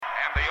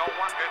0-1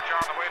 pitch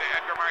on the way to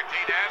Edgar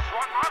Martinez.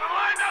 Swung on the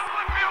line, doesn't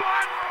look me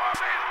one for a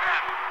base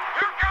hit.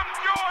 Here comes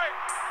Joy.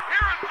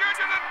 Here is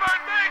Junior at third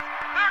base.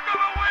 They're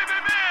going to wave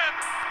him in.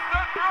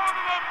 The throw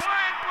to the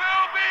plate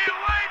will be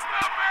late.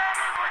 The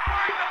Mariners are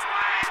going to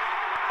play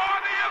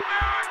for the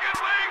American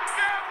League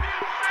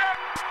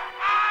Championship.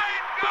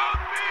 I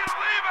don't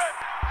believe it.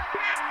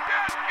 It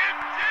just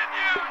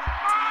continues.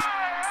 My,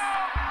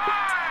 oh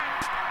my.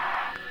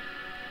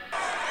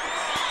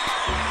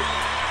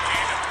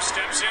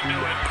 Steps into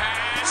it, pass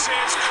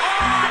is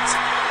caught,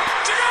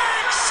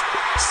 Diggs,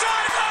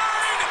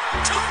 sideline,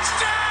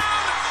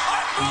 touchdown,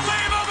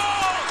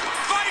 unbelievable,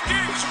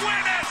 Vikings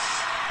win it.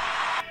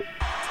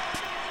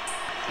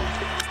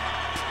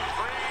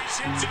 Breeze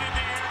hits it in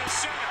the air to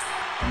center.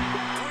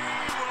 We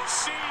will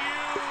see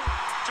you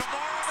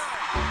tomorrow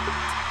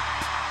night.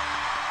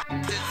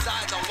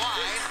 Inside the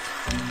line,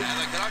 and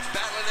the Canucks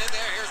battling in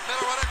there. Here's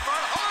Miller in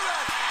front,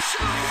 Horan,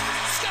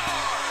 shoots,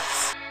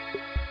 scores.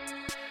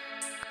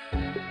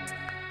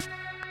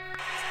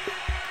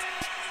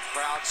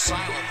 Crowd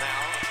silent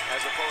now,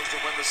 as opposed to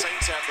when the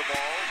Saints have the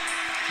ball.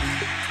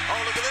 Oh,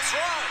 look at this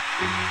run!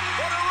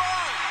 What a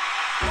run!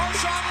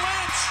 Marshawn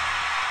Lynch,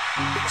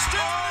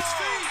 still on his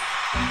feet,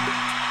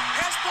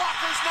 has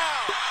blockers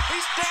now.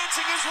 He's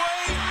dancing his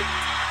way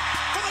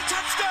for the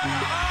touchdown.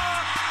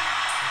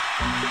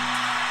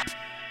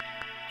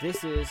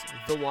 This is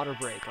The Water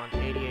Break on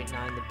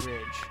 88.9 The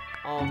Bridge.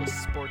 All the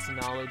sports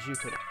knowledge you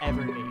could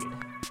ever need.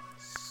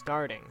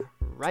 Starting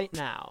right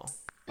now.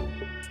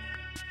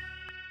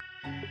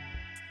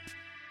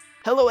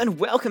 Hello and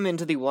welcome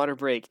into The Water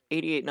Break,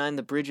 88.9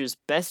 The Bridge's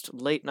best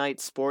late-night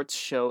sports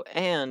show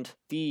and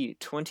the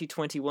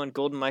 2021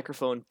 Golden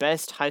Microphone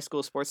Best High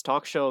School Sports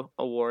Talk Show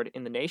Award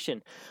in the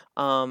nation.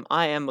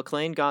 I am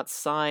McLean, got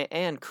Cy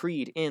and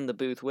Creed in the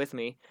booth with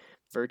me.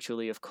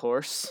 Virtually, of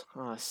course.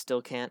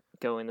 Still can't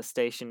go in the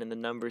station in the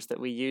numbers that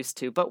we used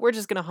to, but we're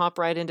just going to hop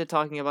right into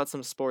talking about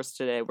some sports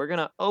today. We're going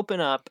to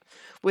open up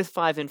with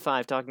 5 in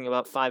 5, talking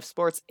about 5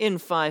 sports in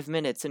 5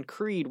 minutes. And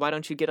Creed, why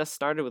don't you get us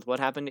started with what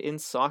happened in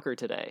soccer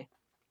today?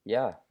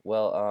 Yeah,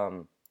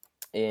 well,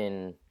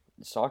 in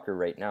soccer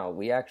right now,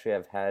 we actually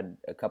have had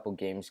a couple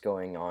games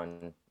going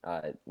on.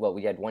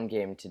 We had one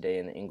game today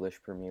in the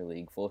English Premier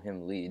League,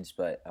 Fulham Leeds,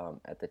 but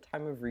at the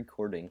time of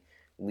recording,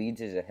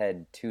 Leeds is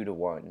ahead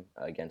 2-1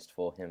 against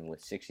Fulham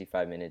with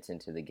 65 minutes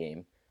into the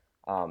game.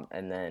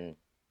 And then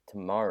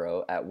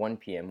tomorrow at 1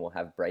 p.m. we'll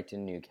have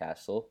Brighton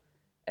Newcastle.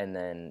 And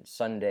then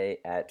Sunday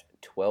at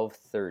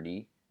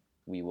 12:30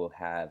 we will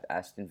have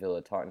Aston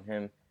Villa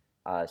Tottenham.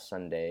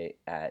 Sunday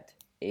at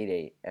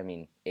 8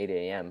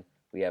 a.m.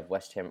 we have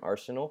West Ham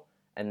Arsenal.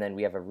 And then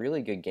we have a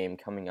really good game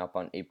coming up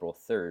on April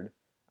 3rd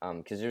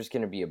because there's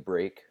going to be a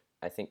break,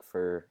 I think,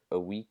 for a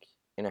week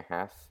and a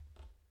half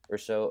or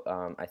so.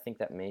 I think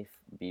that may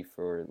be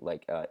for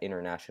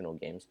international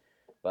games,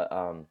 but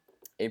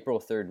April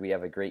 3rd we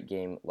have a great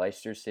game,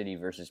 Leicester City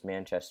versus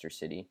Manchester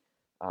City,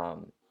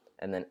 and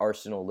then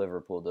Arsenal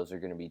Liverpool. Those are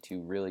going to be 2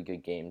 really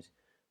good games.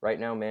 Right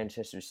now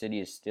Manchester City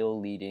is still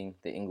leading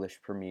the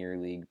English Premier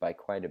League by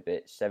quite a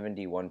bit,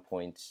 71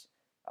 points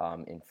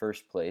in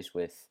first place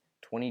with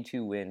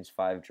 22 wins,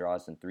 5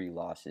 draws, and 3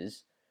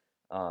 losses.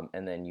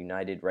 And then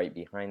United right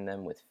behind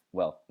them with,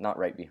 not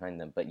right behind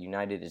them, but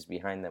United is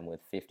behind them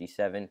with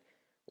 57.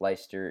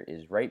 Leicester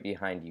is right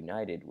behind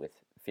United with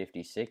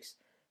 56.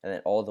 And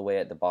then all the way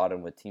at the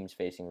bottom with teams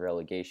facing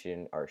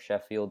relegation are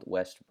Sheffield,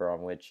 West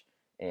Bromwich,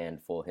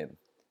 and Fulham.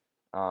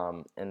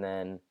 And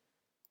then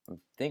I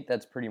think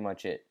that's pretty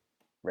much it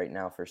right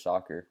now for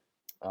soccer.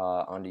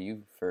 On to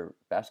you for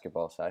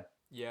basketball, Si.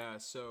 Yeah,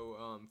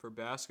 so for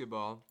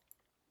basketball,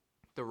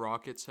 the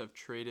Rockets have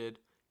traded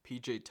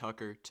PJ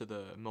Tucker to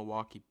the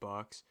Milwaukee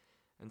Bucks,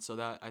 and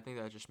so I think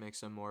that just makes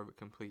them more of a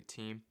complete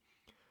team.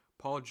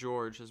 Paul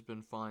George has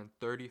been fined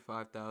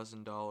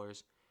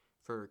 $35,000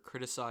 for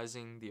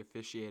criticizing the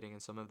officiating in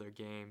some of their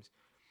games.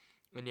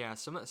 And yeah,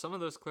 some of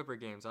those Clipper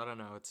games, I don't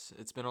know,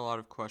 it's been a lot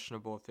of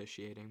questionable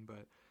officiating,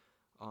 but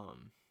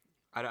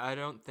I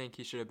don't think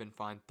he should have been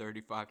fined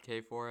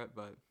 $35K for it,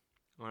 but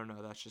I don't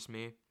know, that's just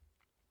me.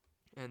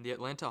 And the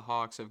Atlanta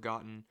Hawks have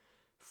gotten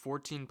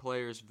 14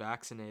 players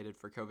vaccinated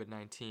for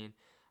COVID-19.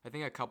 I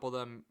think a couple of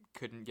them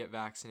couldn't get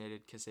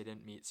vaccinated because they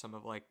didn't meet some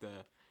of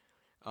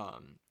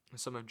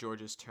some of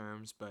Georgia's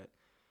terms, but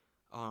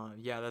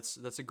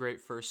that's a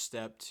great first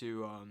step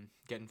to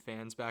getting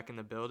fans back in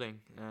the building.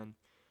 And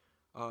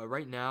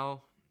right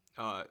now,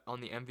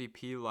 on the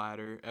MVP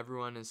ladder,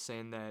 everyone is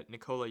saying that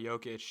Nikola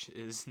Jokic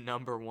is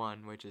number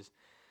 1, which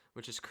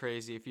is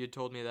crazy. If you had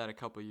told me that a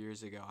couple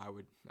years ago, I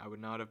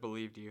would not have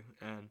believed you.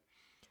 And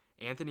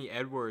Anthony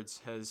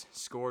Edwards has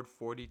scored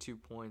 42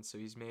 points, so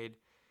he's made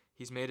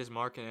his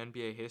mark in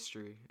NBA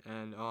history,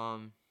 and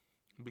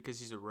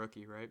because he's a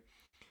rookie, right?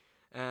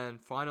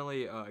 And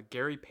finally,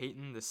 Gary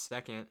Payton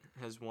II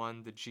has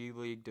won the G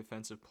League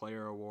Defensive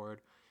Player Award,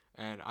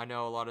 and I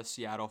know a lot of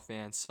Seattle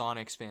fans,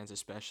 Sonics fans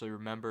especially,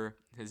 remember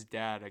his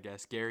dad, I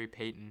guess, Gary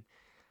Payton.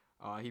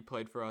 He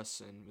played for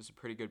us and was a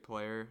pretty good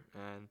player,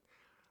 and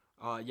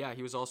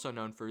he was also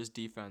known for his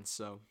defense,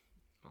 so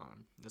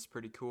that's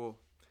pretty cool.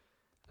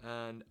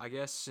 And I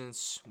guess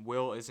since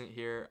Will isn't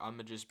here, I'm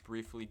gonna just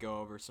briefly go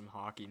over some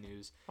hockey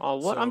news. Oh,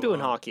 what? I'm doing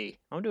hockey.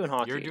 I'm doing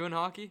hockey. You're doing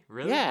hockey?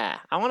 Really? Yeah,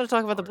 I want to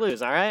talk about the All right.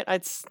 Blues. All right,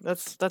 that's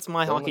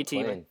my Dylan hockey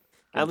team. McLean,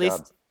 At good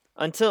least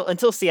job.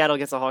 until Seattle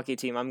gets a hockey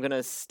team, I'm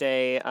gonna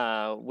stay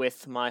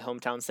with my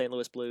hometown St.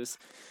 Louis Blues.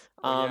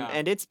 Yeah.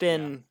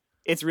 And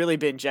it's really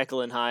been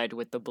Jekyll and Hyde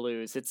with the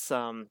Blues. It's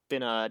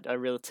been a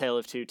real tale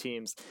of two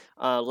teams.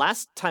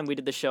 Last time we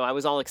did the show, I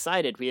was all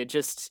excited. We had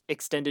just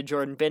extended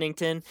Jordan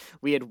Binnington.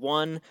 We had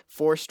won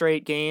 4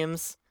 straight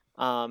games.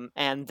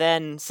 And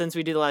then since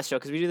we do the last show,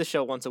 because we do the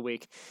show once a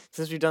week,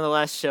 since we've done the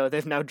last show,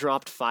 they've now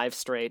dropped 5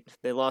 straight.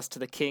 They lost to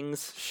the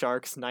Kings,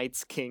 Sharks,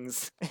 Knights,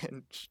 Kings,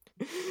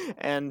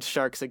 and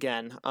Sharks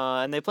again.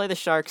 And they play the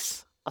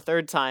Sharks a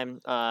third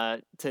time.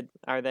 That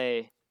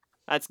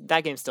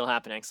game's still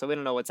happening, so we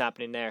don't know what's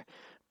happening there.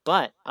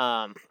 But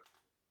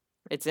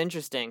it's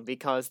interesting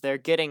because they're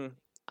getting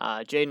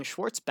Jaden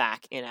Schwartz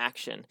back in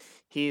action.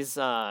 He's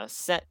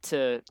set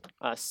to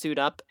suit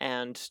up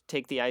and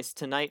take the ice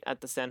tonight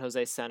at the San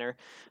Jose Center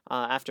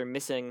after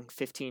missing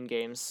 15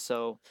 games.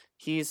 So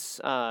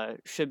he's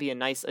should be a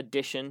nice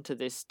addition to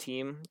this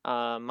team.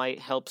 Might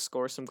help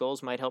score some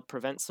goals, might help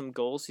prevent some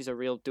goals. He's a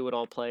real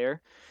do-it-all player.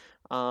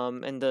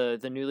 And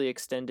the newly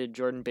extended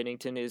Jordan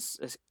Binnington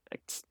is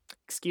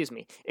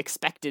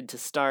expected to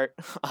start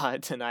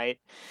tonight.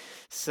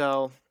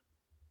 So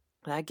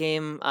that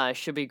game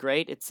should be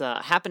great. It's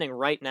happening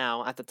right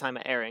now at the time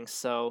of airing,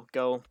 so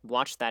go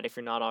watch that if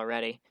you're not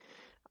already.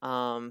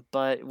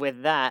 But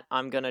with that,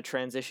 I'm going to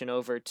transition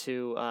over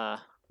to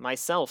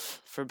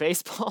myself for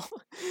baseball.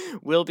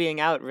 Will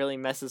being out really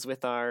messes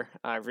with our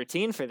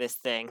routine for this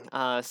thing.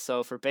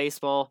 So for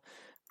baseball,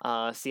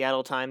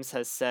 Seattle Times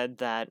has said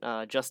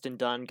that Justin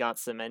Dunn got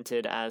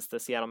cemented as the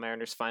Seattle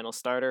Mariners' final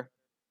starter.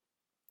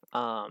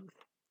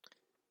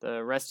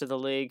 The rest of the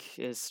league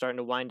is starting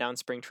to wind down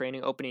spring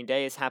training. Opening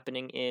day is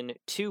happening in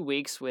 2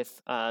 weeks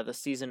with the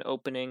season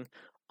opening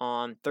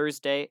on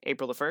Thursday,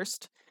 April the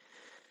 1st.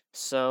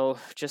 So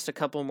just a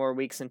couple more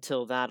weeks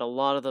until that. A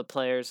lot of the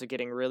players are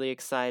getting really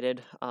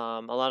excited. A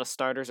lot of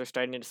starters are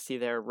starting to see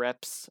their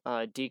reps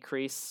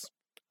decrease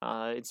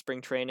in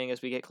spring training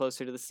as we get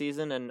closer to the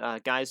season.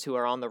 And guys who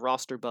are on the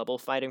roster bubble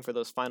fighting for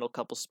those final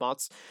couple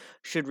spots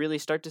should really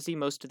start to see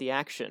most of the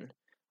action.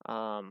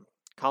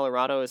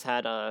 Colorado has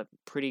had a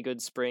pretty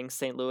good spring.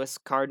 St. Louis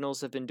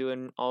Cardinals have been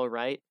doing all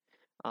right.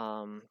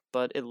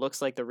 But it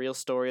looks like the real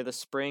story of the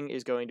spring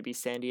is going to be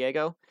San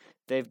Diego.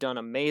 They've done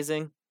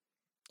amazing,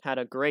 had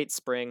a great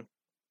spring,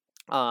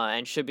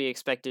 and should be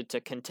expected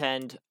to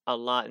contend a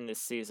lot in this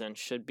season.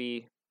 Should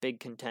be big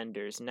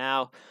contenders.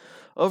 Now,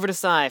 over to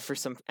Cy for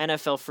some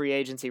NFL free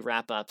agency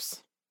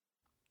wrap-ups.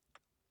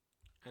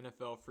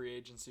 NFL free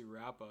agency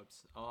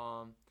wrap-ups.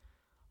 All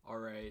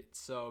right.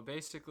 So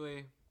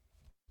basically,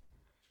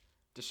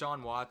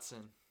 Deshaun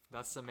Watson.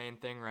 That's the main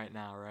thing right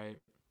now, right?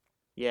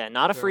 Yeah,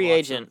 not a free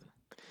agent.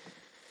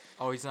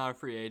 Oh, he's not a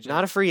free agent?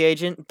 Not a free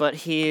agent, but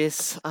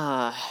he's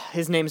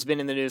his name's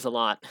been in the news a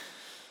lot.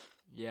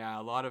 Yeah,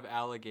 a lot of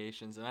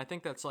allegations. And I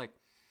think that's like,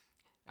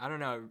 I don't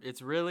know,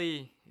 it's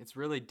really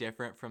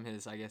different from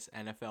his, I guess,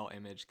 NFL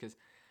image, because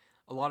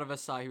a lot of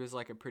us thought he was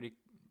like a pretty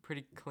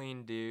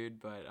clean dude,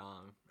 but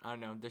I don't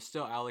know, there's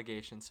still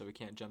allegations, so we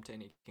can't jump to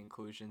any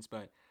conclusions,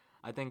 but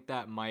I think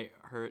that might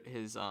hurt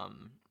his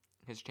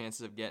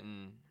chances of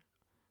getting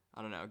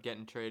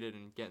traded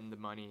and getting the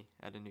money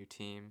at a new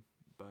team.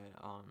 But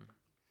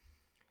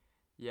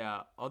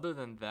yeah, other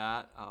than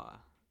that,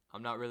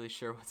 I'm not really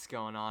sure what's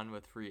going on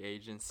with free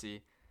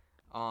agency.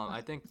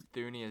 I think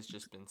Thuney has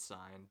just been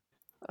signed.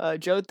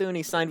 Joe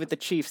Thuney signed with the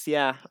Chiefs,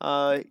 yeah.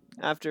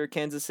 After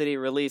Kansas City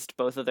released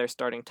both of their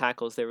starting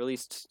tackles, they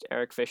released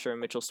Eric Fisher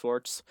and Mitchell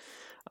Schwartz,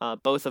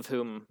 both of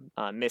whom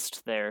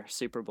missed their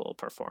Super Bowl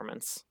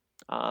performance.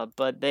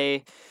 But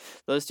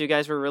those two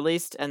guys were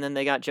released, and then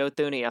they got Joe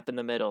Thuney up in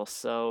the middle.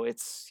 So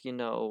it's,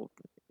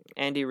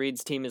 Andy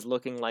Reid's team is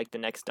looking like the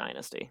next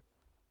dynasty.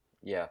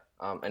 Yeah.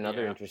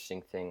 Another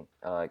interesting thing,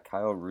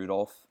 Kyle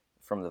Rudolph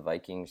from the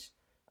Vikings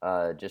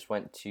just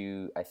went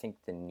to, I think,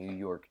 the New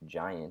York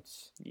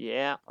Giants.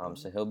 Yeah.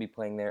 So he'll be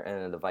playing there,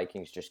 and then the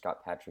Vikings just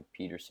got Patrick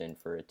Peterson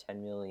for a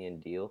 $10 million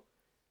deal,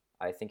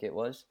 I think it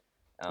was.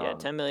 Yeah,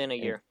 $10 million a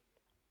year.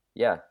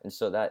 Yeah, and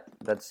so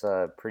that's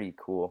pretty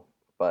cool.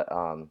 But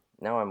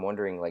now I'm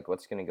wondering, like,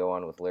 what's going to go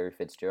on with Larry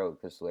Fitzgerald,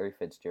 because Larry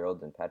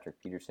Fitzgerald and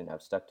Patrick Peterson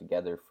have stuck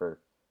together for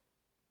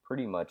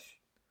pretty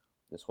much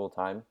this whole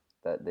time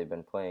that they've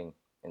been playing,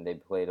 and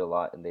they've played a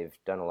lot, and they've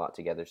done a lot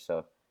together.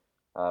 So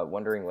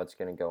wondering what's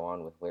going to go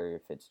on with Larry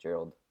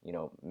Fitzgerald.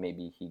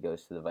 Maybe he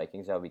goes to the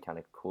Vikings. That would be kind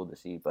of cool to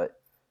see, but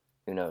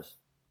who knows?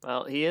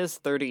 Well, he is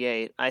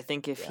 38. I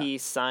think if he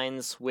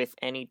signs with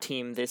any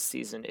team this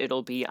season,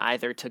 it'll be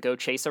either to go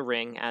chase a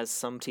ring as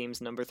some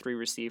team's number 3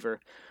 receiver,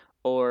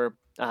 or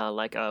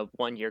like a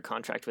 1-year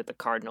contract with the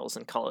Cardinals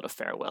and call it a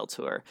farewell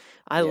tour.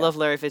 I love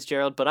Larry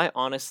Fitzgerald, but I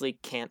honestly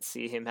can't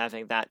see him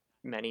having that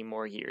many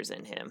more years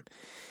in him.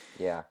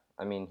 Yeah,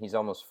 I mean, he's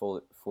almost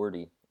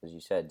 40, as you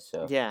said.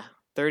 So yeah,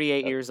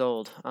 38 years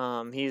old.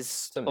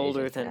 He's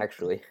older than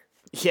actually.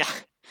 Yeah,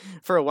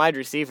 for a wide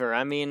receiver.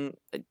 I mean,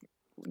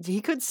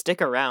 he could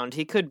stick around.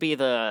 He could be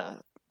the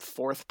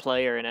fourth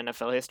player in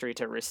NFL history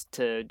to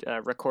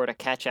record a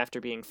catch after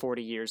being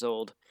 40 years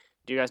old.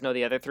 Do you guys know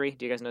the other three?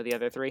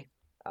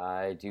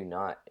 I do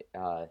not.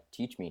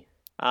 Teach me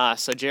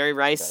So Jerry about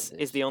Rice is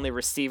this. the only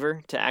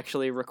receiver to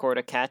actually record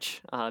a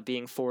catch,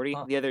 being 40.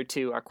 Huh. The other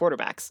two are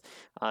quarterbacks,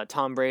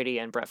 Tom Brady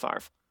and Brett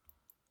Favre.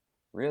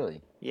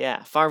 Really?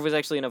 Yeah, Favre was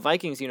actually in a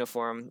Vikings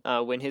uniform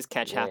when his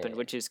catch happened, Yeah.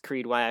 which is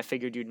Creed. Why I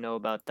figured you'd know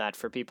about that.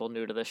 For people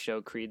new to the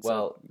show, Creed's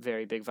Well- a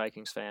very big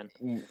Vikings fan.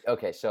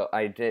 Okay, so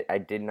I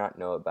did not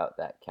know about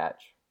that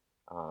catch.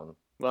 Well,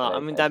 but I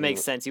mean, that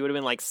makes sense. You would have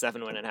been like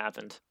 7 when it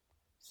happened.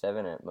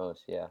 7 at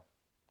most, yeah.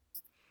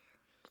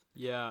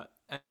 Yeah,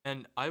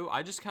 and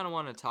I just kind of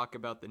want to talk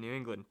about the New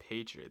England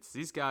Patriots.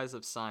 These guys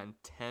have signed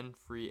 10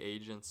 free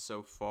agents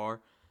so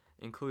far,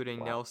 including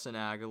Wow. Nelson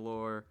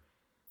Aguilar,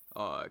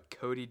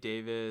 Cody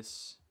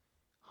Davis,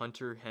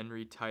 Hunter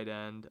Henry tight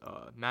end,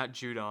 Matt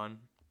Judon,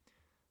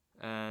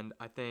 and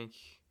I think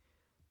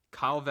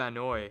Kyle Van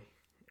Noy.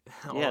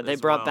 Yeah, they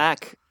brought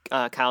back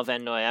Kyle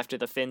Van Noy after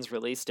the Finns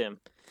released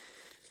him.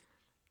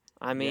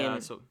 I mean, Yeah,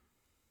 so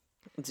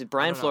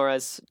Brian don't know.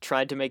 Flores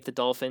tried to make the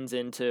Dolphins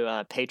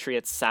into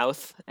Patriots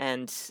South,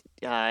 and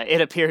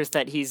it appears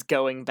that he's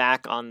going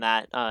back on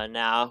that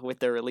now with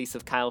the release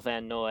of Kyle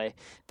Van Noy.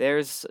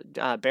 There's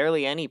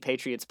barely any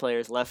Patriots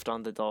players left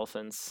on the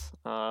Dolphins.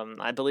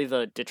 I believe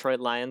the Detroit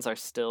Lions are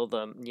still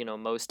the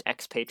most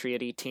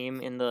expatriate-y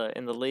team in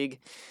the league.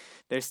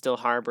 They're still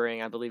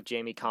harboring, I believe,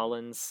 Jamie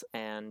Collins,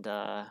 and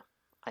I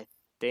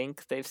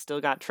think they've still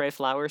got Trey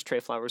Flowers.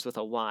 Trey Flowers with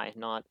a Y,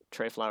 not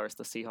Trey Flowers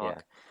the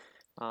Seahawk.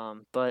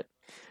 But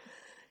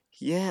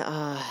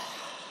yeah.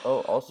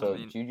 Oh, also, I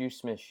mean- Juju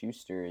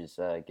Smith-Schuster is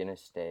gonna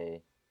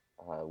stay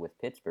with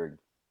Pittsburgh.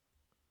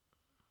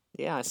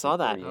 Yeah, I which is saw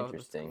that. pretty Oh, that's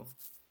interesting. cool.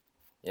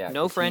 Yeah,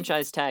 No 'cause he-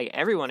 franchise tag.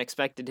 Everyone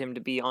expected him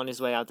to be on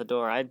his way out the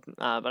door.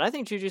 But I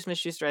think Juju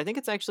Smith-Schuster, I think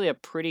it's actually a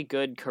pretty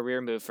good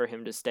career move for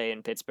him to stay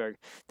in Pittsburgh.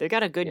 They've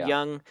got a good Yeah.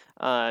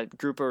 young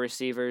group of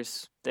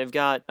receivers. They've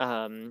got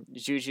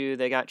Juju,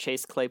 they got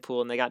Chase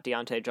Claypool, and they got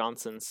Deontay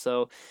Johnson.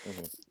 So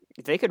Mhm.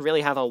 they could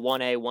really have a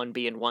 1A,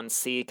 1B, and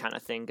 1C kind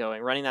of thing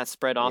going. Running that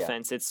spread Yeah.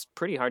 offense, it's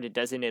pretty hard to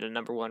designate a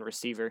number one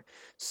receiver.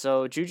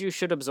 So Juju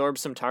should absorb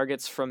some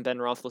targets from Ben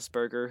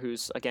Roethlisberger,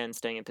 who's, again,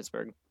 staying in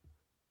Pittsburgh.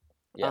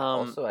 Yeah.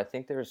 Um, Also, I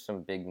think there was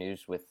some big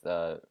news with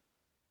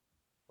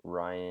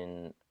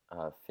Ryan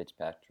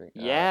Fitzpatrick.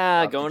 Yeah,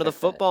 I'll have going to the check that.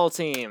 football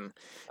team.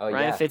 Oh, Ryan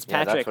yeah. Yeah,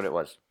 Fitzpatrick. that's what it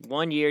was.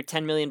 1 year,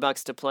 $10 million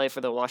to play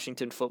for the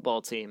Washington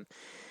football team.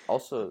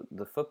 Also,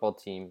 the football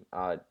team,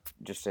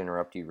 just to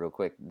interrupt you real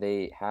quick,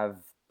 they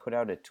have put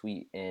out a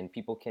tweet and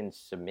people can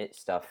submit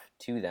stuff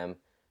to them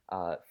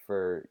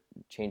for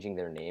changing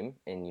their name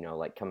and,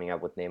 like coming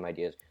up with name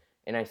ideas.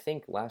 And I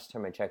think last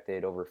time I checked, they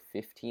had over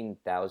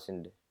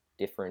 15,000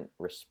 different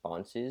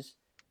responses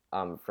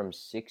from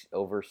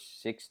over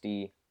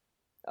 60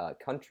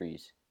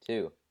 countries,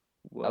 too.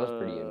 That was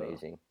pretty Whoa.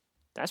 amazing.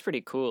 That's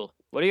pretty cool.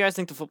 What do you guys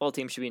think the football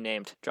team should be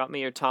named? Drop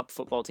me your top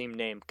football team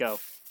name. Go.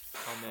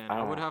 Oh man, I I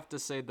don't would know. have to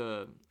say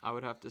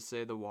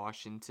the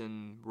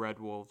Washington Red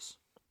Wolves.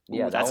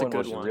 Yeah, that's that a one good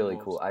was one. really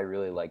cool. I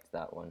really liked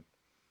that one.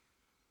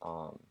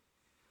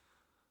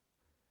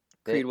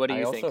 Creed, what do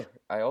you think?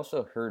 I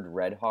also heard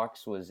Red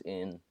Hawks was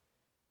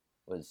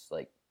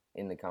like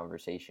in the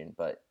conversation,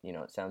 but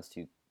it sounds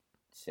too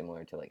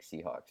similar to like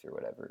Seahawks or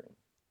whatever.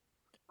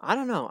 I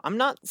don't know. I'm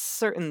not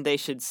certain they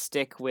should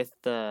stick with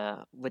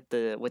the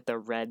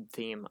red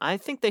theme. I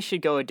think they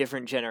should go a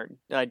different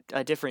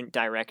different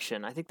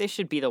direction. I think they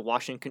should be the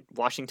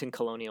Washington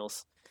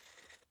Colonials.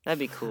 That'd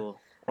be cool.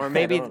 Or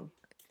maybe don't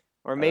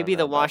maybe know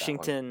the about that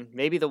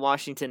one.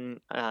 Washington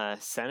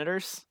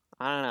Senators.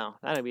 I don't know.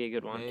 That'd be a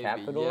good one. Maybe,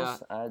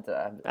 Capitals.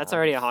 That's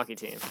already a hockey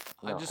team.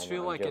 I No, just I feel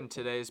know, I'm like in joking.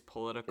 today's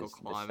political It's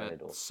the climate,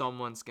 Senators.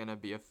 someone's gonna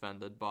be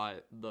offended by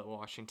the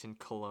Washington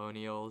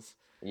Colonials.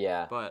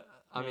 Yeah. But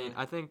I mean,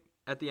 Yeah. I think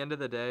at the end of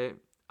the day,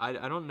 I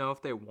don't know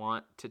if they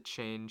want to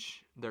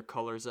change their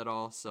colors at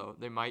all. So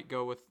they might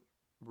go with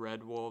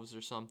Red Wolves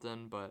or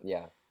something. But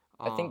Yeah.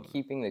 I think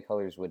keeping the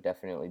colors would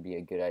definitely be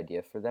a good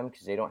idea for them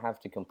because they don't have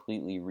to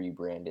completely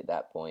rebrand at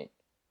that point.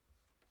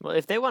 Well,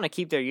 if they want to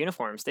keep their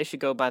uniforms, they should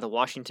go by the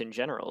Washington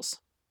Generals.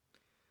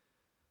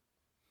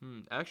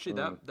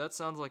 actually, that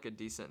sounds like a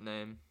decent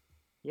name.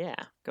 Yeah,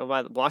 go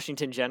by the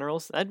Washington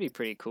Generals. That'd be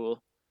pretty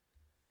cool.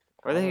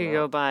 Or I they don't could know.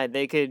 go by.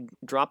 They could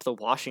drop the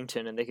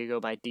Washington and they could go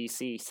by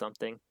DC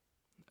something.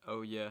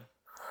 Oh yeah.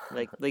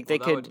 Like Well, they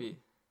that could. would be.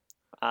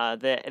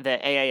 The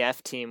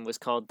AAF team was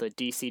called the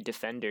DC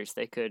Defenders.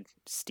 They could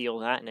steal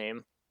that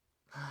name.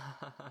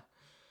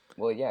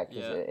 Well, yeah,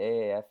 because Yeah. the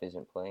AAF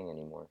isn't playing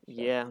anymore. so-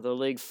 Yeah, the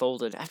league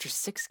folded after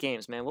 6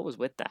 games. Man, what was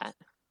with that?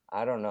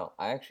 I don't know.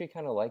 I actually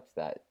kind of liked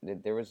that.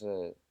 There was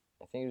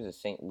I think it was a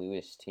St.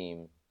 Louis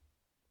team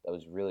that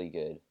was really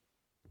good.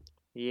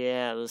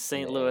 Yeah, the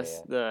St. Yeah, Louis,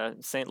 yeah. the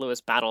St.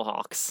 Louis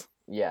Battlehawks.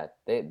 Yeah,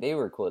 they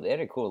were cool. They had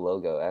a cool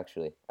logo,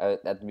 actually.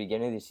 At the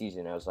beginning of the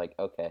season, I was like,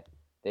 okay,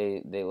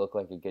 they look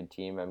like a good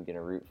team. I'm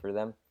gonna root for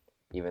them,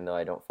 even though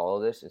I don't follow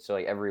this. And so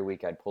like every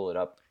week I'd pull it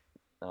up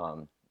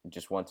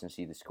just once and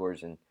see the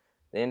scores. And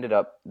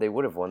they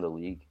would have won the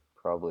league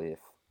probably if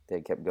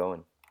they kept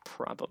going.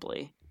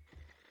 Probably.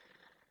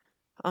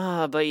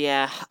 But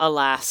yeah,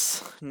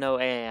 alas, no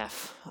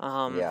AAF.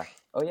 Yeah.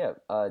 Oh yeah.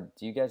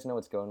 Do you guys know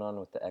what's going on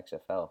with the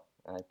XFL?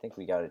 I think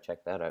we got to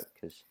check that out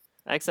because.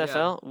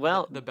 XFL? Yeah,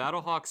 Well, the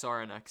Battlehawks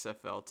are an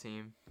XFL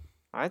team.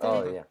 are they?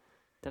 Oh yeah.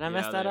 Did I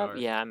mess Yeah, that they up? are.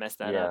 Yeah, I messed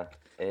that Yeah. up.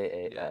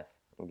 AAF. Yeah.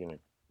 I'm gonna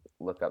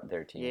look up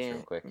their teams Yeah.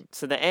 real quick.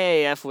 So the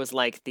AAF was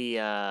like the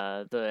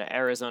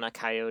Arizona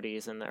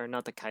Coyotes or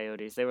not the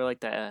Coyotes. They were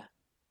like the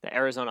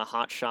Arizona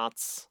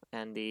Hotshots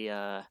and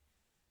the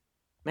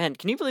man.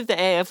 Can you believe the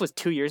AAF was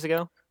 2 years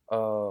ago?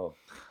 Oh.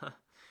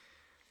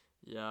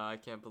 Yeah, I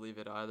can't believe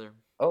it either.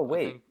 Oh I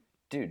wait, think-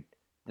 dude.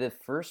 The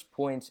first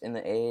points in the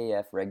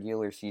AAF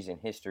regular season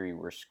history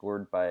were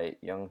scored by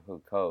Young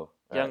Hoo Ko.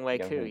 Young Wei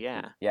Koo,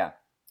 yeah. Yeah,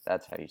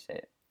 that's how you say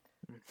it.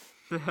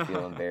 I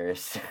feel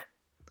embarrassed.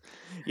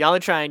 Y'all are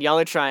trying.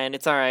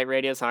 It's all right.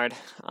 Radio's hard.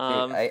 Dude,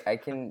 I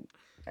can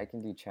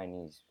do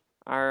Chinese.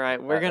 All right,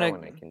 That we're one I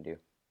gonna can do.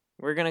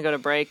 go to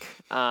break.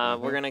 We're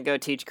Mhm. gonna go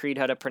teach Creed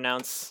how to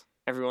pronounce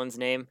everyone's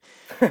name,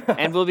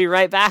 and we'll be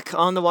right back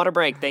on the water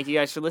break. Thank you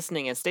guys for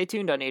listening, and stay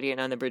tuned on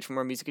 88.9 The Bridge for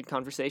more music and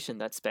conversation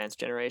that spans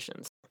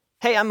generations.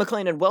 Hey, I'm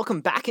McLean, and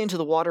welcome back into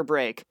the water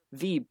break,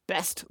 the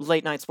best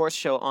late night sports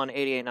show on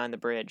 88.9 The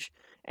Bridge.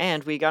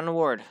 And we got an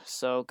award,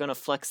 so gonna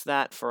flex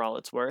that for all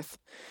it's worth.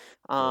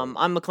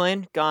 I'm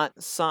McLean,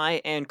 got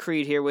Cy and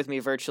Creed here with me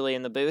virtually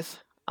in the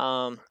booth.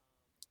 Now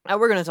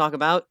we're gonna talk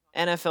about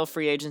NFL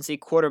free agency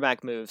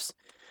quarterback moves.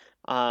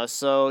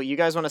 So you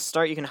guys want to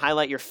start? You can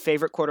highlight your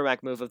favorite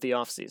quarterback move of the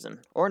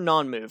offseason, or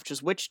non-move,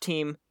 just which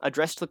team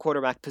addressed the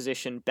quarterback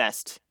position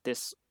best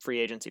this free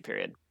agency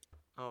period.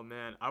 Oh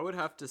man, I would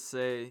have to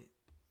say,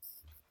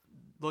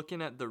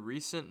 looking at the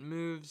recent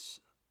moves,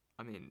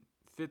 I mean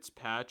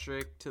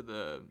Fitzpatrick to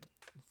the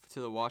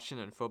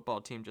Washington football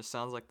team just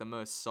sounds like the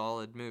most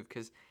solid move.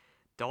 Because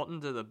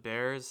Dalton to the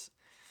Bears,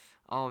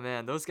 oh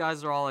man, those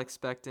guys are all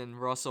expecting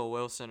Russell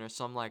Wilson or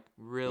some like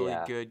really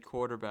Yeah. good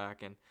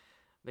quarterback, and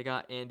they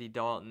got Andy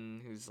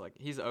Dalton, who's like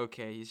he's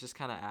okay, he's just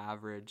kind of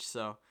average.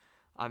 So,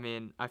 I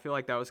mean, I feel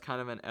like that was kind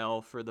of an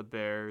L for the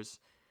Bears.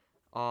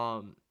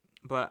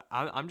 But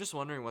I'm just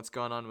wondering what's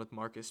going on with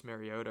Marcus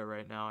Mariota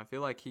right now. I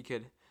feel like he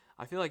could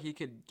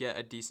get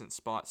a decent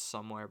spot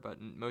somewhere, but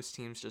most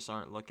teams just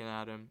aren't looking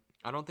at him.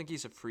 I don't think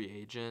he's a free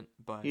agent,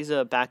 but He's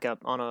a backup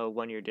on a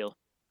 1-year deal,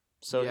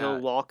 so Yeah.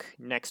 he'll walk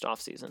next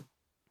offseason.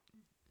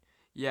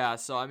 yeah.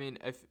 So I mean,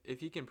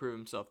 if he can prove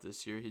himself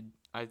this year,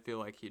 I feel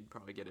like he'd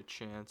probably get a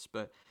chance.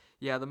 But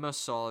yeah, the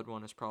most solid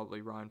one is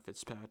probably Ryan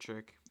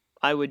Fitzpatrick.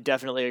 I would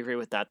definitely agree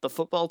with that. The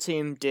football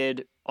team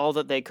did all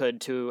that they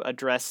could to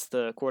address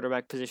the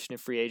quarterback position in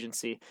free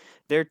agency.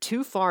 They're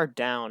too far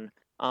down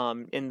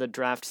in the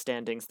draft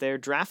standings. They're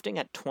drafting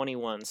at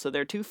 21, so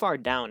they're too far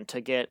down to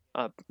get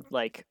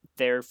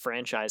their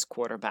franchise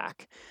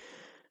quarterback.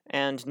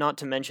 And not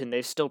to mention,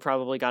 they've still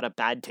probably got a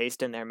bad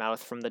taste in their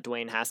mouth from the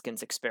Dwayne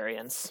Haskins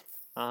experience.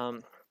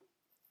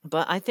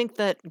 But I think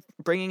that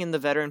bringing in the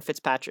veteran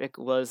Fitzpatrick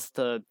was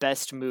the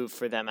best move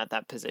for them at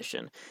that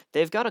position.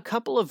 They've got a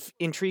couple of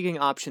intriguing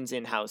options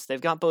in-house. They've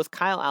got both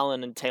Kyle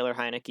Allen and Taylor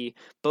Heineke,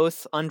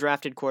 both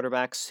undrafted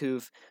quarterbacks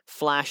who've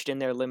flashed in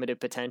their limited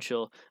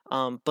potential.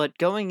 But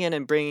going in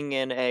and bringing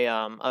in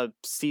a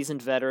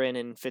seasoned veteran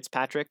in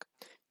Fitzpatrick,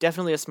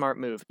 definitely a smart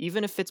move.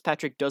 Even if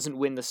Fitzpatrick doesn't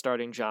win the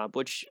starting job,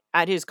 which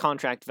at his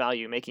contract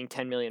value, making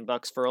 $10 million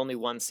for only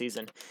one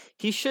season,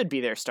 he should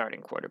be their starting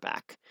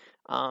quarterback.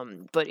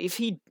 But if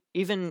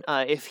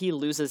he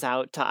loses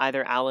out to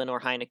either Allen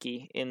or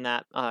Heineke in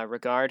that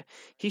regard,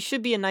 he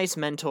should be a nice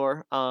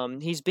mentor.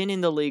 He's been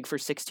in the league for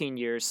 16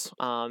 years,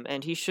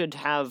 and he should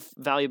have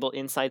valuable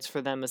insights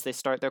for them as they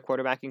start their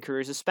quarterbacking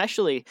careers,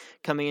 especially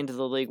coming into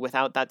the league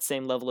without that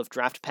same level of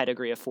draft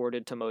pedigree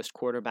afforded to most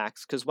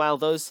quarterbacks. Because while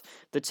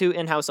the two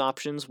in-house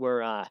options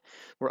were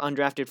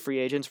undrafted free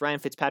agents, Ryan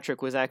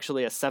Fitzpatrick was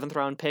actually a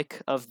 7th-round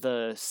pick of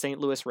the St.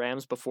 Louis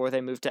Rams before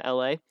they moved to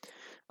LA.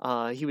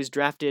 He was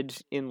drafted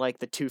in like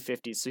the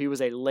 250s, so he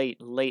was a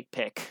late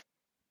pick.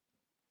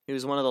 He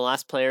was one of the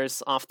last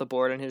players off the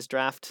board in his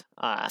draft.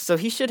 So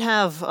he should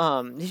have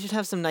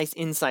some nice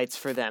insights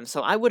for them.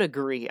 So I would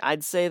agree.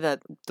 I'd say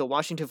that the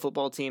Washington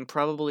football team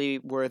probably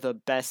were the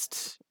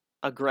best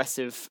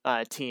aggressive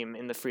team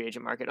in the free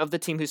agent market. Of the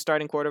team whose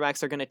starting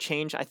quarterbacks are going to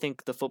change, I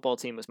think the football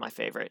team was my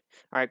favorite.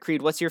 All right,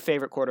 Creed, what's your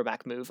favorite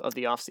quarterback move of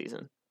the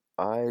offseason?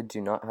 I do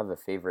not have a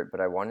favorite,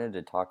 but I wanted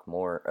to talk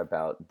more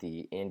about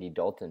the Andy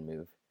Dalton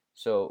move.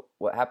 So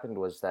what happened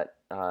was that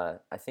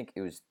I think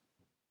it was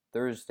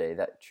Thursday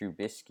that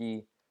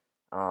Trubisky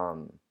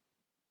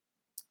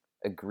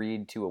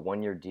agreed to a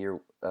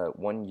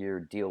 1-year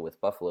deal with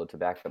Buffalo to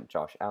back up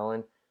Josh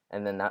Allen,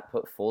 and then that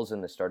put Foles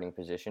in the starting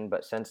position.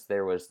 But since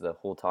there was the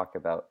whole talk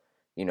about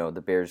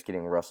the Bears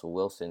getting Russell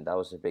Wilson, that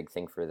was a big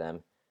thing for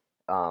them.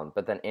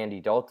 But then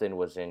Andy Dalton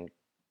was in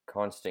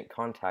constant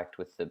contact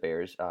with the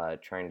Bears,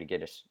 trying to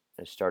get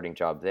a starting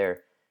job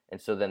there,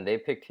 and so then they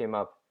picked him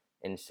up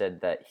and said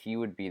that he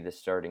would be the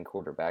starting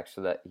quarterback,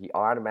 so that he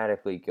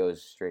automatically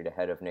goes straight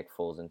ahead of Nick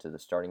Foles into the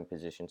starting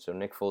position. So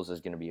Nick Foles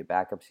is going to be a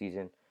backup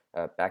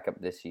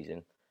this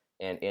season,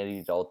 and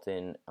Andy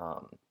Dalton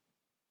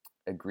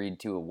agreed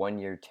to a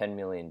 1-year, $10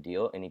 million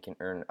deal, and he can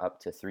earn up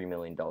to $3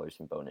 million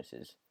in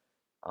bonuses.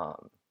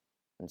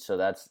 And so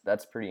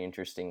that's pretty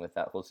interesting with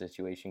that whole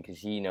situation, because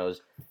he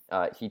knows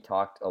he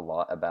talked a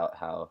lot about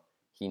how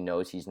he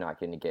knows he's not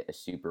going to get a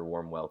super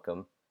warm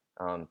welcome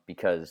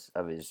because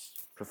of his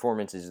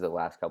performances the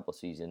last couple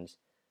seasons,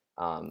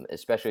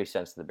 especially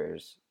since the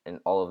Bears and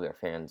all of their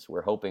fans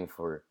were hoping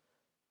for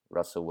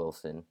Russell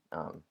Wilson,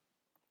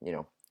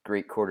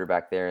 great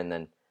quarterback there, and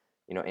then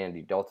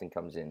Andy Dalton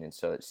comes in, and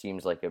so it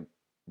seems like a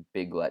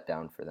big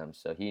letdown for them.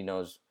 So he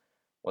knows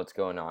what's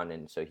going on,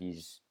 and so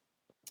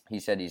he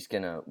said he's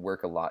gonna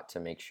work a lot to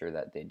make sure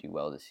that they do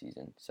well this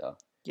season. So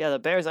yeah, the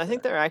Bears, I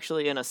think they're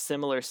actually in a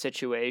similar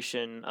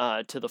situation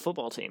to the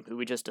football team who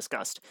we just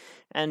discussed.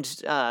 And,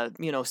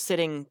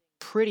 sitting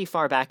pretty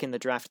far back in the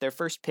draft, their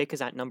first pick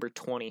is at number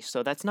 20.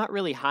 So that's not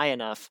really high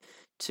enough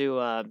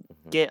to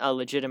get a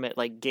legitimate,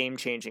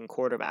 game-changing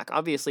quarterback.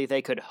 Obviously,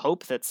 they could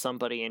hope that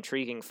somebody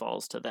intriguing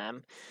falls to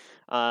them.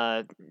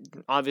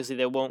 Obviously,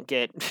 they won't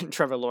get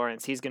Trevor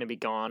Lawrence. He's going to be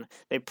gone.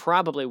 They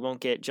probably won't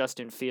get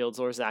Justin Fields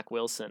or Zach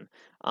Wilson.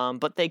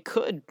 But they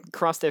could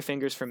cross their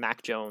fingers for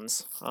Mac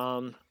Jones.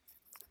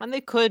 And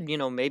they could,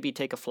 maybe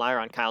take a flyer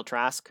on Kyle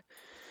Trask.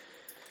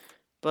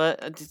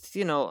 But,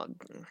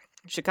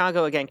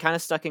 Chicago, again, kind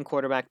of stuck in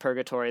quarterback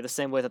purgatory, the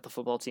same way that the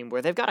football team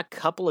were. They've got a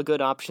couple of good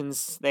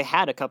options. They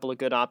had a couple of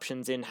good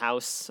options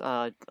in-house.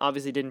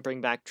 Obviously didn't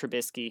bring back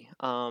Trubisky.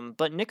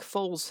 But Nick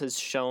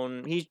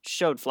Foles he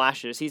showed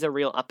flashes. He's a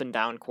real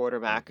up-and-down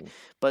quarterback. Mm-hmm.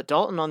 But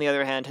Dalton, on the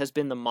other hand, has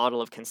been the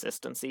model of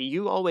consistency.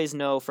 You always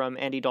know from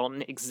Andy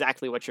Dalton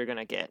exactly what you're going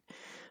to get.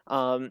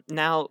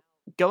 Now,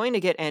 going to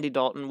get Andy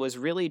Dalton was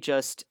really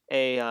just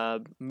a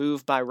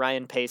move by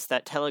Ryan Pace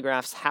that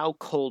telegraphs how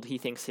cold he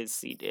thinks his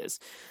seat is.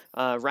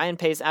 Ryan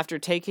Pace, after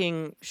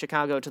taking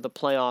Chicago to the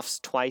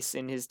playoffs twice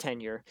in his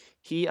tenure,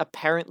 he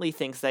apparently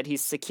thinks that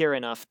he's secure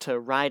enough to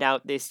ride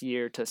out this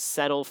year to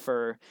settle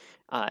for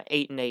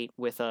 8-8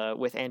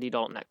 with Andy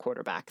Dalton at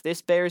quarterback.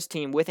 This Bears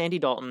team with Andy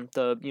Dalton,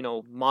 the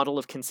model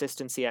of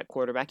consistency at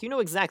quarterback, you know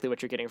exactly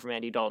what you're getting from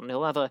Andy Dalton.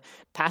 He'll have a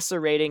passer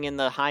rating in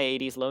the high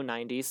 80s, low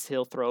 90s.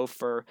 He'll throw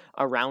for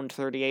around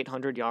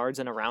 3,800 yards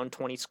and around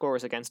 20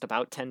 scores against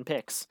about 10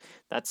 picks.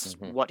 That's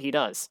what he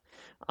does.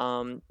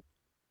 And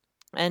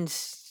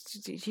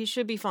he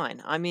should be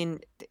fine. I mean,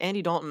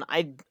 Andy Dalton,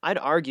 I'd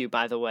argue,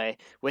 by the way,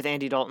 with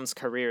Andy Dalton's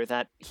career,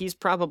 that this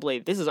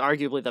is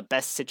arguably the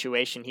best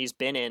situation he's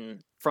been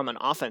in from an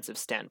offensive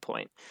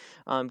standpoint.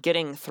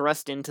 Getting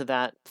thrust into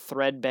that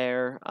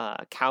threadbare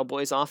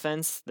Cowboys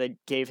offense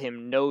that gave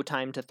him no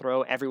time to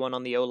throw, everyone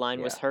on the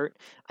O-line was hurt.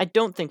 I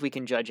don't think we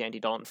can judge Andy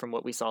Dalton from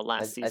what we saw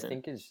last season.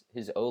 I think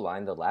his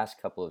O-line the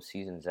last couple of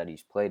seasons that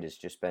he's played has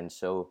just been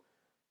so,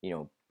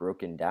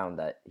 broken down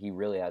that he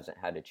really hasn't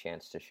had a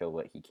chance to show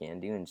what he can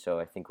do. And so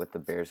I think with the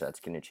Bears,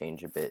 that's going to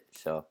change a bit.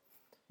 So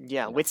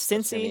yeah, with Cincy,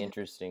 it's going to be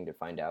interesting to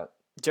find out.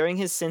 During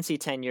his Cincy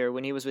tenure,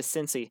 when he was with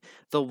Cincy,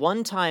 the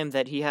one time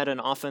that he had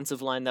an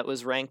offensive line that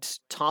was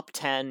ranked top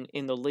 10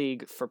 in the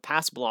league for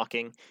pass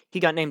blocking, he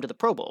got named to the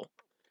Pro Bowl.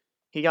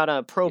 He got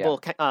a Pro Bowl.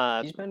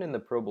 He's been in the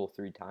Pro Bowl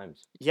 3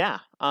 times. Yeah,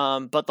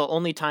 but the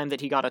only time that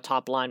he got a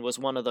top line was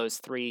one of those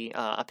 3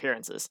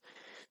 appearances.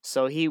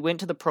 So he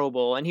went to the Pro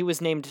Bowl, and he was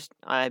named,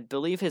 I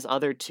believe his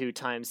other 2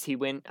 times, he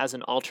went as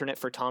an alternate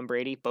for Tom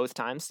Brady both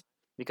times,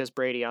 because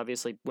Brady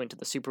obviously went to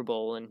the Super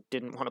Bowl and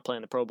didn't want to play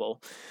in the Pro Bowl.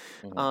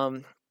 Mm-hmm.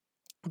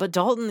 But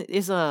Dalton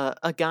is a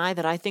guy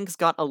that I think's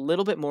got a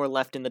little bit more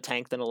left in the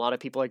tank than a lot of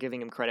people are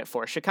giving him credit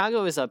for.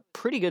 Chicago is a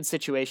pretty good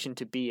situation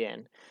to be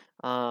in.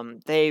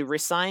 They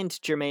re-signed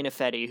Germain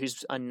Ifedi,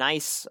 who's a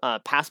nice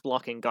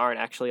pass-blocking guard,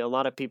 actually. A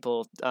lot of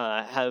people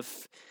have,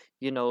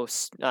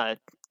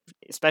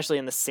 especially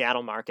in the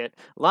Seattle market,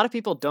 a lot of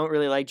people don't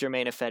really like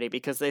Germain Ifedi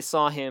because they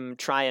saw him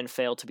try and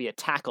fail to be a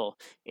tackle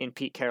in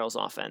Pete Carroll's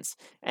offense.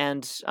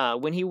 And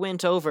when he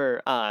went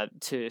over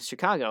to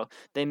Chicago,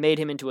 they made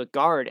him into a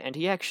guard, and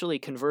he actually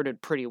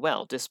converted pretty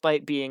well,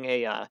 despite being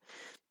a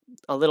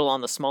little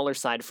on the smaller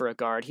side for a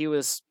guard. He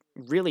was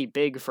really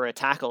big for a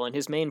tackle, and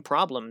his main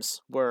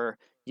problems were,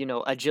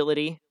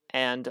 agility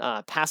and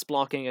pass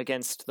blocking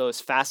against those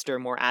faster,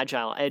 more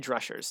agile edge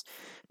rushers.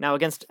 Now,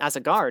 as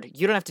a guard,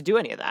 you don't have to do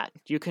any of that.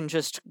 You can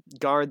just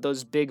guard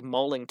those big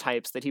mauling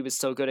types that he was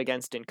so good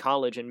against in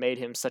college and made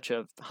him such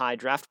a high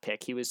draft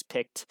pick. He was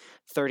picked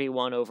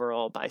 31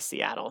 overall by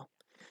Seattle.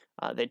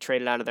 They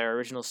traded out of their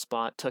original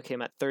spot, took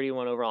him at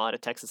 31 overall out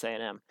of Texas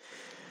A&M.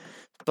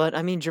 But,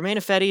 I mean, Germain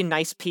Ifedi,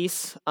 nice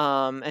piece,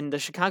 and the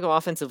Chicago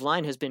offensive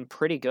line has been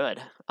pretty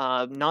good.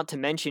 Not to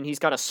mention, he's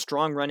got a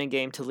strong running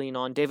game to lean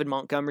on. David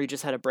Montgomery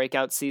just had a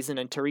breakout season,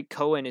 and Tariq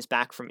Cohen is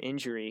back from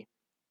injury.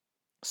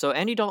 So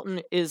Andy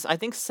Dalton is, I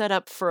think, set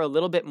up for a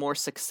little bit more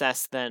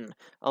success than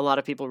a lot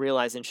of people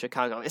realize in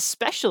Chicago,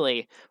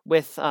 especially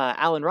with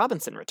Allen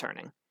Robinson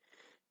returning.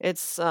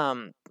 It's,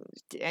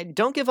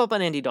 don't give up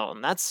on Andy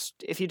Dalton. That's,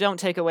 if you don't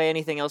take away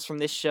anything else from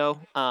this show,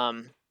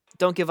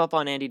 Don't give up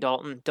on Andy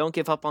Dalton. Don't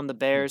give up on the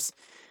Bears.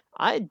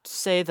 I'd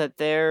say that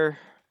they're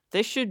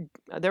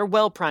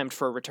well primed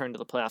for a return to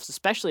the playoffs,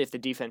 especially if the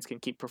defense can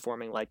keep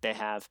performing like they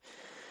have.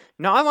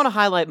 Now, I want to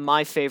highlight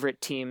my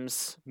favorite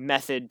team's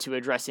method to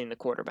addressing the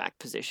quarterback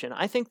position.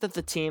 I think that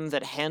the team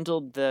that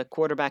handled the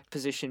quarterback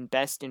position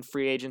best in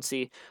free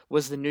agency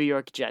was the New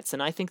York Jets,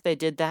 and I think they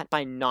did that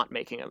by not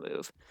making a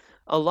move.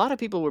 A lot of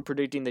people were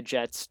predicting the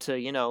Jets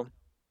to,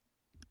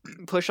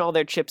 push all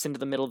their chips into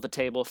the middle of the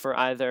table for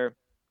either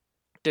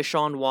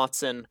Deshaun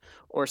Watson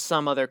or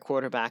some other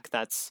quarterback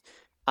that's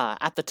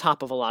at the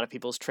top of a lot of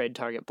people's trade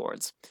target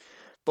boards.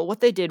 But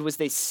what they did was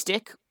they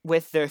stick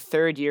with their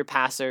third-year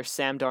passer,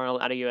 Sam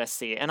Darnold, out of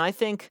USC. And I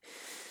think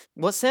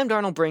what Sam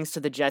Darnold brings to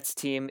the Jets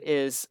team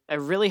is a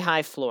really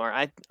high floor.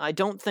 I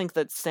don't think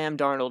that Sam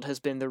Darnold has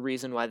been the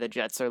reason why the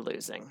Jets are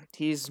losing.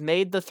 He's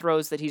made the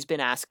throws that he's been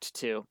asked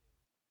to.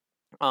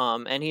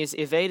 And he's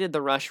evaded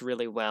the rush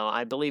really well.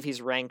 I believe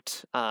he's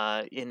ranked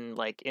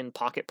in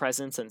pocket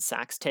presence and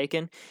sacks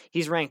taken.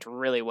 He's ranked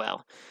really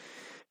well.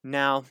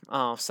 Now,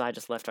 so I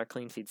just left our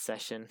clean feed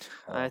session.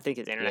 I think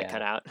his internet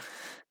cut out.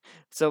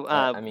 So,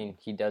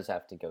 he does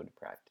have to go to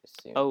practice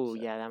soon. Oh,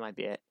 so. Yeah, that might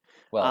be it.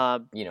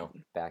 Well,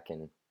 back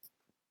in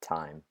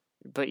time.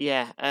 But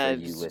yeah, for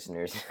you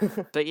listeners.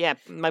 But yeah,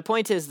 my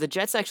point is the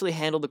Jets actually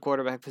handled the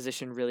quarterback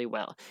position really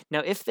well. Now,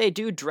 if they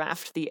do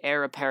draft the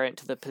heir apparent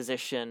to the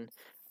position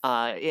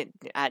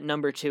at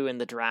number 2 in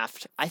the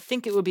draft, I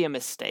think it would be a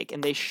mistake,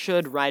 and they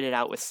should ride it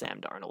out with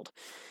Sam Darnold.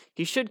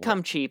 He should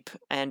come cheap,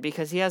 and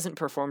because he hasn't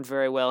performed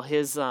very well,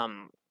 his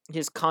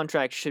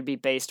contract should be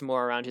based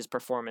more around his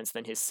performance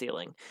than his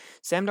ceiling.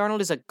 Sam Darnold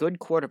is a good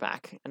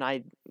quarterback, and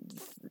I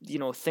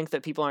think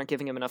that people aren't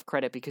giving him enough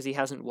credit because he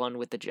hasn't won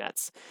with the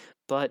Jets.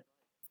 But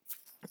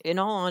in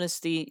all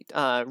honesty,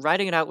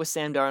 riding it out with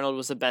Sam Darnold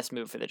was the best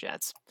move for the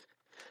Jets.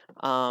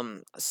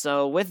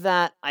 So with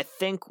that, I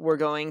think we're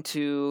going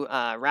to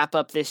wrap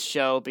up this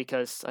show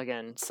because,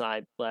 again,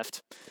 Side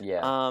left.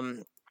 Yeah.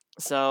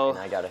 So and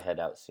I gotta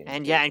head out soon.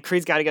 And and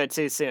Creed's gotta go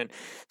too soon.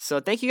 So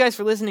thank you guys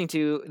for listening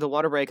to the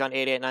Water Break on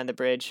 889 The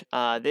Bridge.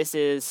 This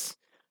is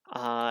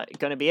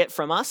gonna be it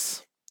from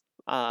us.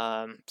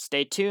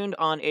 Stay tuned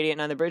on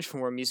 889 The Bridge for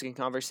more music and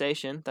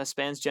conversation that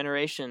spans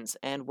generations,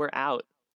 and we're out.